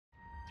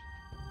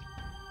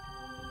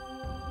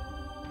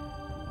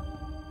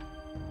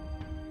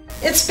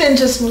It's been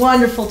just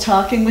wonderful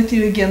talking with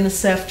you again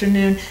this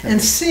afternoon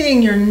and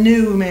seeing your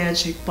new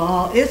magic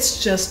ball.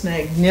 It's just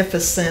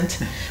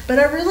magnificent. But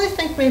I really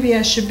think maybe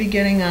I should be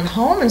getting on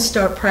home and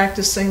start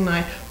practicing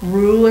my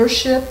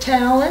rulership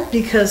talent,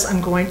 because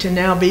I'm going to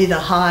now be the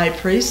High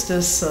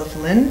Priestess of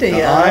Lyndia.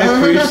 The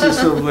High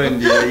Priestess of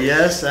Lyndia,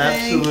 yes,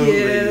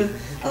 absolutely. Thank you.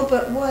 Oh,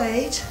 but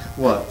wait.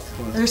 What?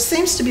 There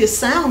seems to be a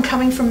sound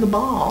coming from the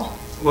ball.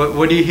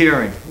 What are you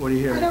hearing? What are you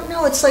hearing? I don't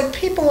know. It's like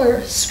people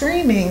are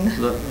screaming.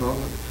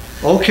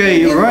 Okay,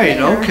 you're right.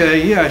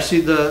 Okay, yeah, I see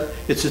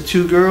it's the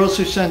two girls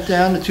who sent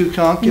down, the two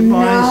concubines,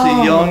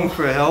 the young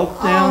for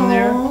help down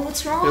there. Oh,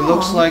 what's wrong? It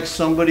looks like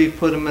somebody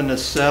put them in a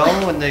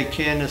cell and they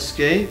can't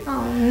escape.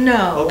 Oh,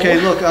 no. Okay,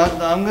 look,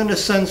 I'm going to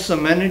send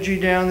some energy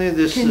down there.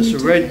 This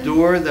red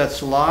door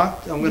that's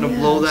locked, I'm going to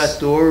blow that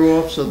door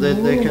off so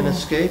that they can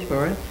escape, all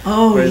right?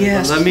 Oh,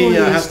 yes, let me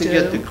have to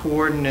get the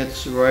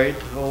coordinates right.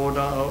 Hold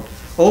on.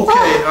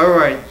 Okay, all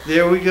right,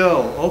 there we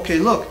go. Okay,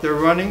 look, they're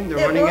running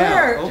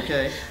out.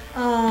 Okay.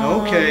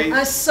 Oh, okay.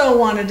 I so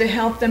wanted to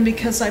help them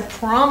because I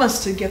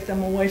promised to get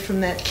them away from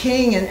that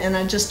king, and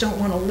I just don't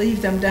want to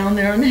leave them down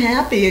there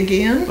unhappy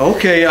again.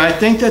 Okay, I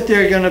think that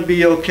they're going to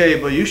be okay,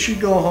 but you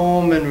should go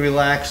home and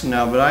relax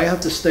now. But I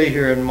have to stay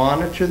here and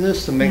monitor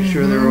this to make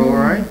sure they're all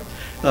right.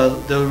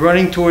 They're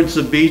running towards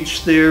the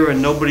beach there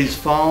and nobody's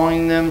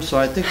following them, so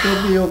I think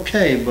they'll be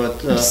okay.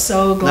 But I'm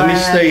so glad. Let me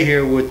stay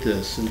here with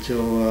this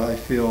until I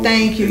feel.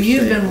 Thank you.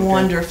 You've been okay?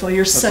 wonderful.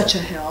 You're such a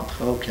help.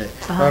 Okay.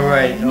 Bye. All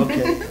right.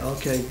 Okay.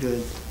 Okay.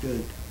 Good.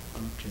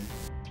 Okay.